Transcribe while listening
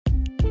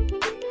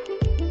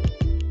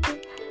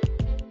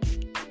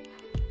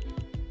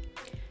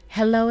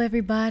Hello,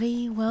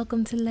 everybody.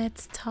 Welcome to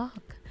Let's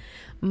Talk.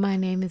 My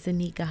name is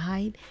Anika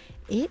Height.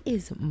 It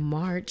is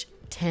March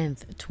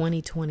 10th,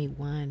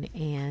 2021,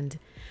 and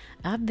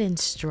I've been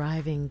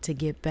striving to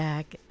get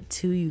back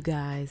to you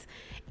guys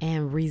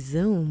and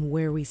resume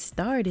where we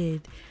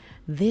started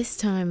this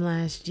time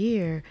last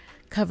year,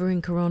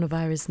 covering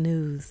coronavirus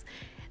news.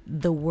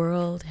 The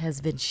world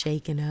has been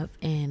shaken up,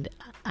 and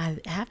I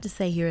have to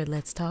say, here at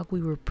Let's Talk,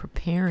 we were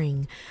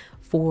preparing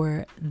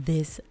for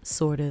this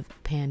sort of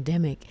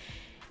pandemic.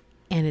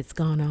 And it's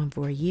gone on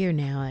for a year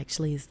now.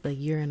 Actually, it's the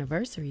year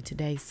anniversary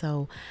today.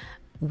 So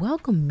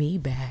welcome me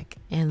back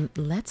and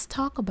let's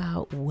talk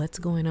about what's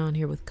going on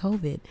here with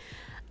COVID.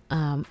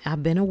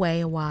 I've been away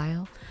a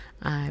while.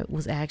 I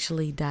was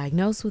actually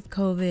diagnosed with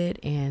COVID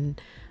and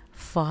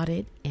fought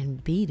it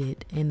and beat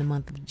it in the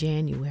month of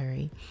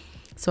January.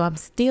 So I'm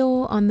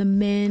still on the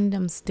mend.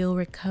 I'm still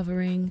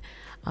recovering.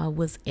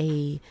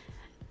 It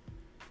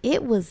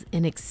was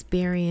an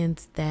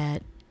experience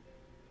that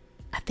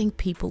I think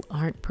people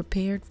aren't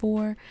prepared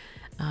for.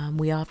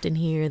 We often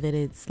hear that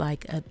it's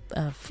like a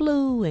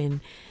flu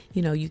and,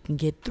 you can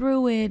get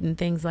through it and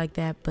things like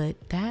that.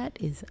 But that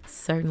is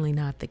certainly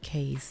not the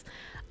case.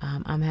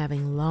 I'm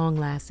having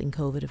long-lasting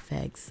COVID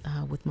effects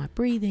with my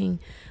breathing,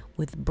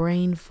 with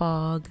brain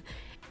fog,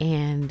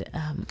 and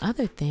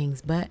other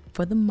things. But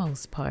for the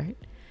most part,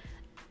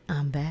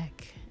 I'm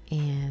back.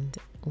 And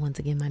once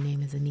again, my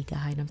name is Anika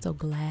Height. I'm so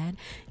glad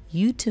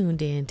you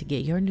tuned in to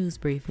get your news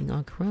briefing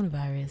on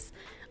coronavirus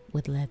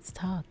with Let's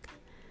Talk.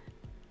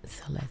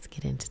 So let's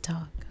get into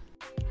talk.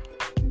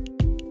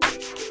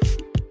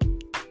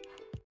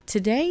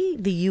 Today,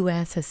 the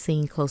U.S. has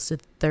seen close to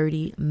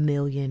 30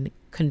 million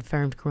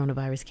confirmed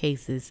coronavirus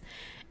cases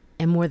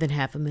and more than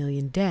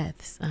 500,000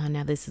 deaths.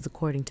 Now, this is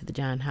according to the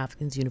Johns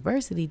Hopkins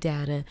University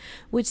data,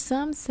 which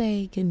some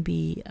say can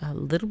be a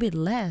little bit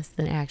less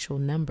than actual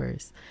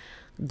numbers.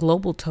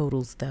 Global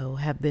totals, though,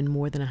 have been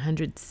more than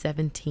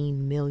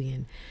 117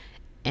 million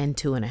and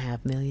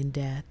 2.5 million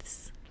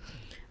deaths.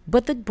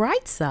 But the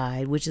bright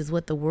side, which is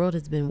what the world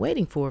has been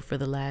waiting for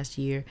the last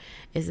year,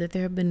 is that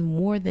there have been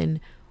more than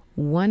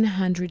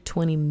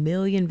 120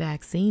 million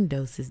vaccine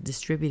doses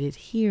distributed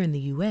here in the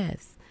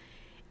U.S.,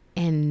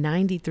 and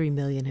 93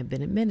 million have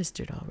been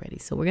administered already.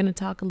 So we're going to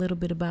talk a little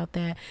bit about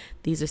that.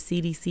 These are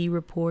CDC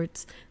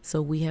reports. So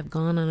we have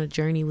gone on a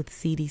journey with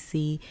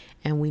CDC,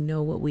 and we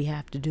know what we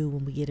have to do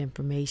when we get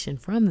information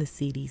from the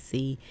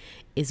CDC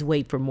is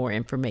wait for more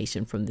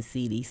information from the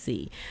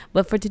CDC.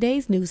 But for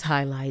today's news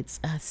highlights,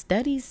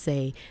 studies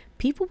say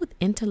people with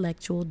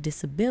intellectual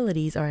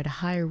disabilities are at a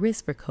higher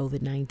risk for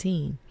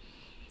COVID-19.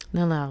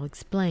 Now I'll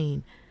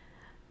explain.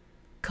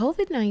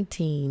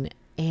 COVID-19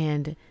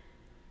 and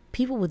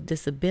people with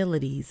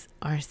disabilities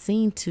are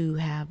seen to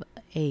have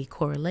a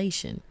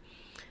correlation.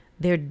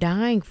 They're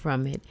dying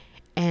from it.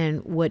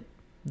 And what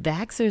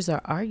vaxxers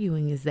are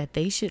arguing is that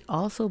they should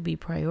also be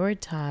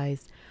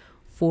prioritized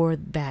for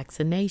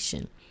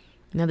vaccination.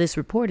 Now, this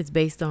report is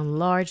based on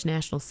large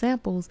national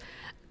samples,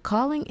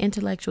 calling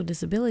intellectual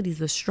disabilities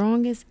the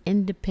strongest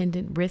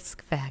independent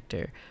risk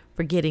factor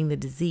for getting the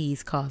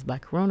disease caused by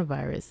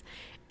coronavirus.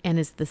 And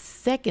it's the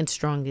second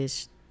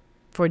strongest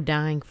for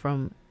dying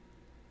from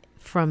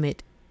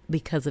it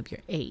because of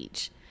your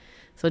age.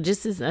 So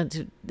just as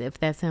if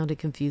that sounded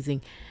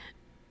confusing,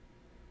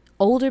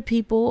 older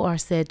people are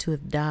said to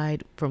have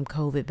died from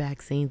COVID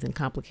vaccines and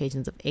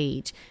complications of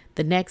age.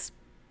 The next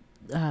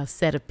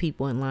set of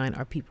people in line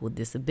are people with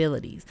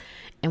disabilities.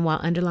 And while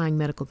underlying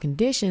medical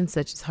conditions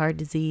such as heart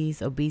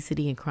disease,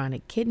 obesity, and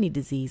chronic kidney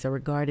disease are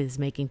regarded as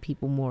making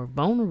people more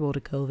vulnerable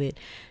to COVID,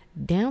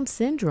 Down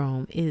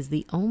syndrome is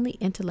the only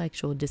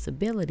intellectual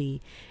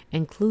disability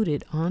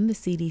included on the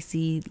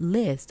CDC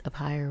list of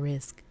higher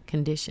risk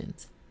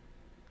conditions.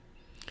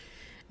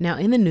 Now,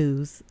 in the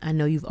news, I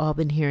know you've all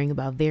been hearing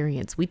about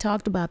variants. We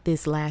talked about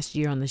this last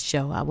year on the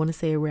show, I want to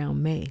say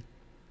around May.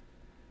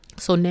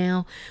 So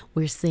now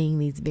we're seeing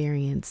these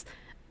variants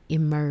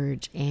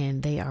emerge,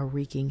 and they are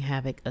wreaking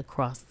havoc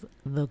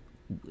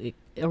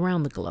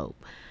around the globe.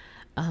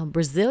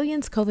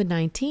 Brazilian's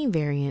COVID-19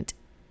 variant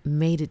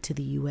made it to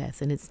the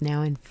U.S., and it's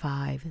now in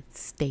 5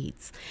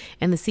 states.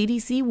 And the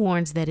CDC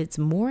warns that it's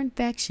more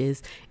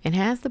infectious and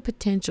has the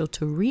potential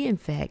to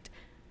reinfect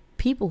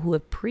people who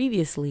have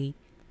previously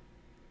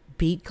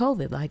beat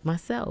COVID, like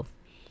myself.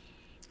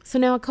 So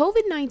now a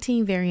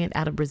COVID-19 variant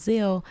out of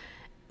Brazil,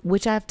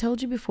 which I've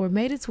told you before,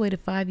 made its way to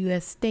 5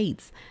 U.S.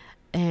 states.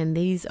 And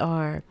these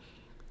are,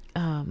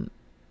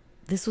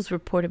 this was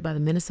reported by the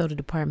Minnesota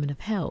Department of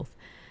Health.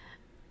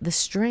 The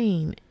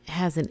strain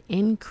has an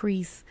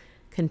increased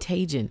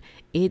contagion.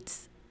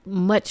 It's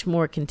much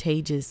more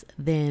contagious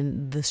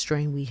than the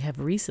strain we have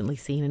recently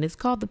seen, and it's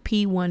called the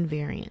P1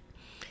 variant.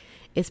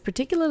 It's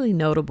particularly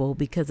notable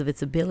because of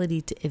its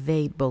ability to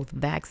evade both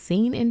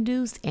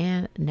vaccine-induced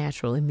and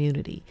natural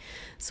immunity.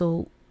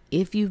 So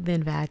if you've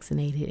been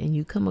vaccinated and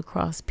you come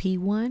across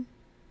P1,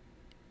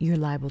 you're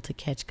liable to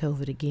catch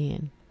COVID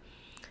again.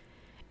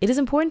 It is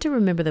important to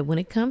remember that when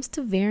it comes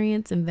to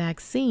variants and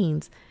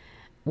vaccines,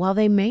 while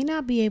they may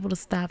not be able to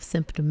stop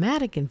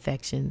symptomatic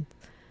infection,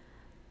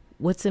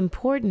 What's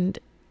important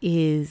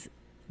is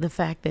the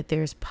fact that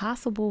there's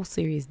possible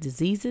serious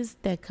diseases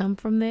that come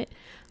from it,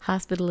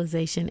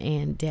 hospitalization,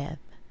 and death.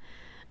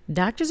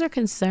 Doctors are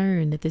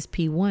concerned that this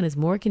P1 is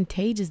more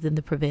contagious than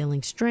the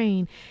prevailing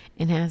strain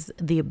and has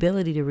the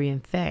ability to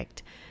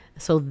reinfect.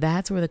 So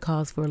that's where the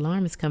cause for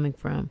alarm is coming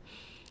from.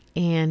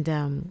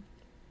 And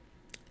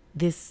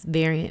this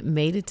variant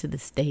made it to the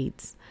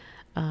States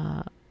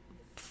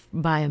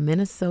by a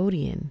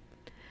Minnesotan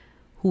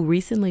who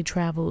recently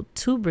traveled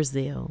to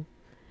Brazil.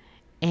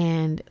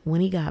 And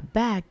when he got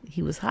back,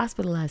 he was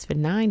hospitalized for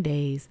 9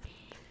 days,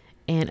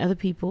 and other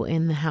people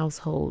in the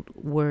household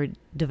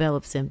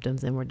developed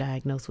symptoms and were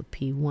diagnosed with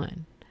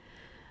P1.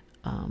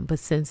 But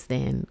since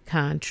then,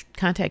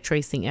 contact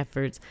tracing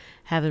efforts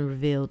haven't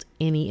revealed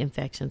any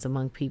infections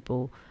among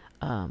people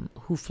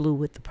who flew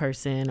with the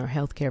person or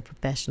healthcare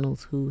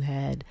professionals who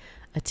had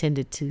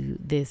attended to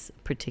this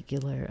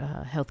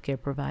particular healthcare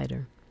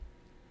provider.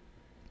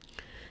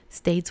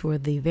 States where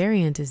the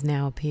variant has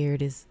now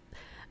appeared is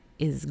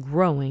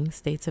growing.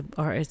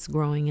 It's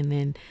growing, and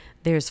then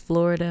there's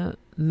Florida,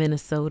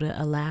 Minnesota,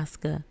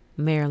 Alaska,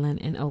 Maryland,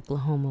 and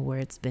Oklahoma where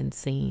it's been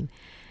seen.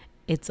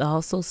 It's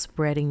also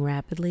spreading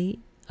rapidly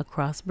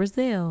across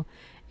Brazil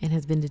and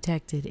has been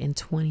detected in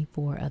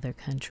 24 other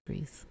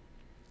countries.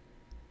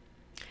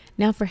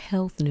 Now for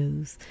health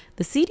news.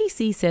 The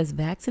CDC says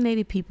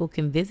vaccinated people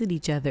can visit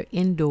each other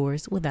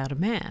indoors without a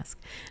mask.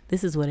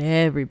 This is what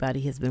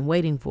everybody has been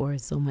waiting for,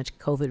 so much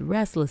COVID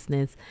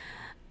restlessness.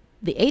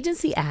 The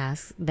agency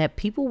asks that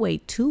people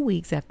wait 2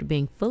 weeks after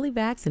being fully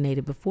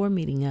vaccinated before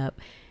meeting up,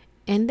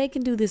 and they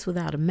can do this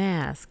without a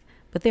mask,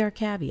 but there are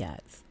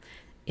caveats.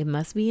 It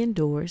must be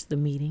indoors, the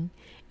meeting.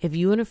 If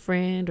you and a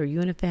friend or you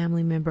and a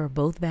family member are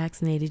both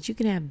vaccinated, you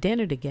can have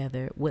dinner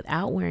together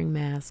without wearing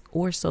masks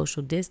or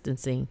social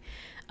distancing.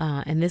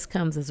 And this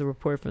comes as a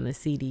report from the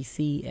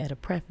CDC at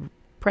a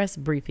press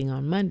briefing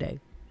on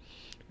Monday.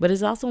 But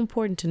it's also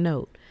important to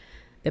note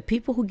that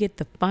people who get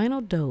the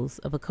final dose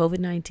of a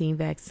COVID-19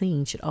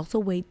 vaccine should also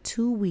wait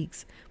 2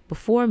 weeks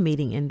before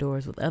meeting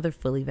indoors with other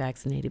fully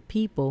vaccinated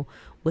people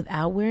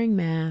without wearing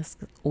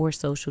masks or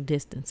social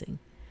distancing.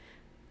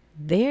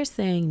 They're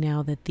saying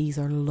now that these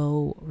are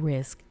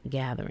low-risk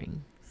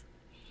gatherings.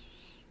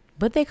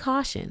 But they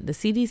caution, the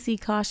CDC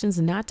cautions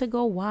not to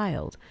go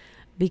wild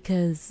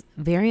because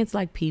variants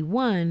like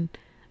P1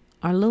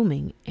 are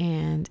looming,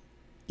 and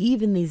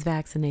even these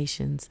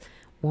vaccinations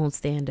won't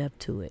stand up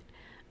to it.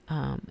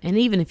 And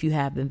even if you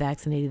have been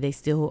vaccinated, they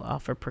still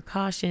offer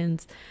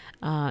precautions,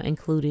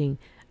 including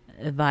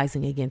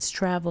advising against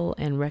travel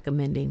and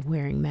recommending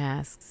wearing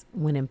masks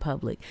when in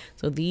public.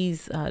 So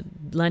these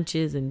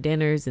lunches and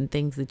dinners and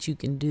things that you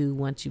can do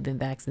once you've been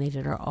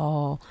vaccinated are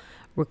all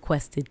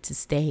requested to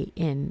stay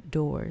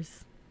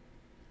indoors.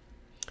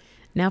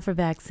 Now for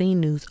vaccine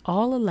news,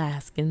 all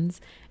Alaskans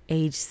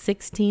aged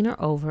 16 or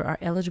over are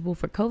eligible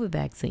for COVID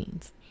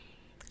vaccines.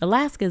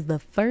 Alaska is the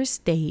first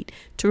state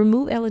to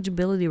remove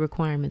eligibility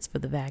requirements for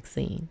the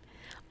vaccine.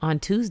 On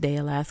Tuesday,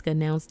 Alaska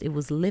announced it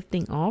was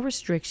lifting all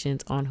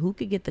restrictions on who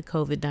could get the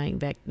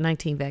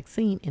COVID-19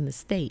 vaccine in the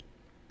state.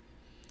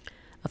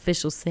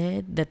 Officials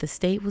said that the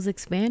state was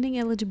expanding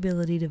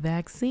eligibility to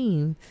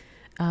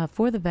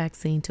for the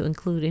vaccine to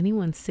include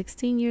anyone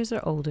 16 years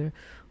or older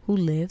who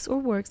lives or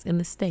works in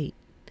the state.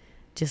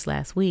 Just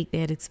last week, they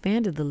had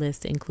expanded the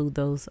list to include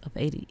those of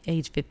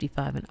age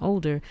 55 and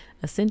older,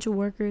 essential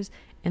workers,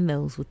 and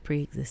those with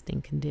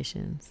pre-existing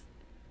conditions.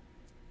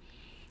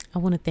 I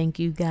want to thank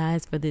you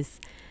guys for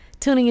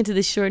tuning into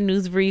this short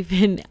news brief.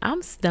 And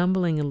I'm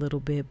stumbling a little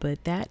bit,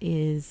 but that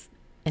is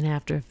an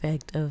after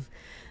effect of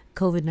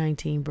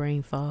COVID-19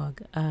 brain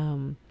fog.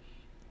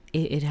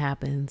 It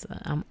happens.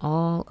 I'm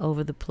all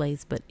over the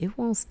place, but it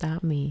won't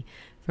stop me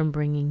from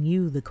bringing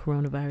you the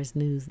coronavirus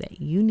news that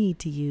you need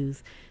to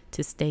use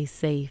to stay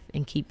safe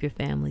and keep your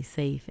family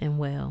safe and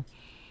well.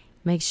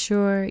 Make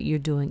sure you're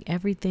doing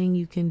everything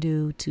you can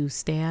do to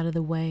stay out of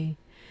the way,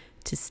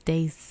 to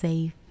stay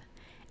safe,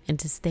 and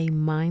to stay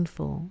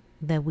mindful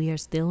that we are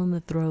still in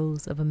the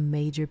throes of a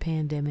major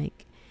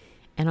pandemic.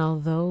 And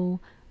although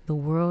the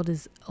world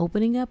is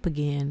opening up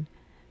again,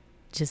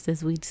 just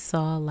as we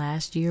saw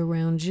last year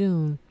around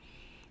June,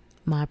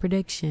 my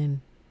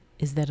prediction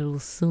is that it will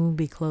soon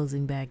be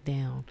closing back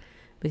down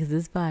because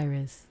this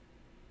virus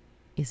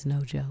is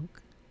no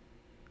joke.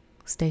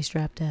 Stay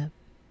strapped up.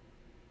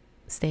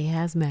 Stay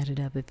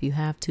hazmated up if you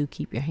have to.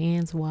 Keep your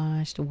hands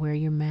washed, wear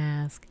your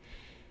mask,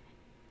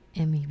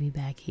 and meet me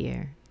back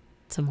here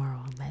tomorrow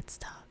on Let's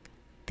Talk.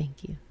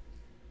 Thank you.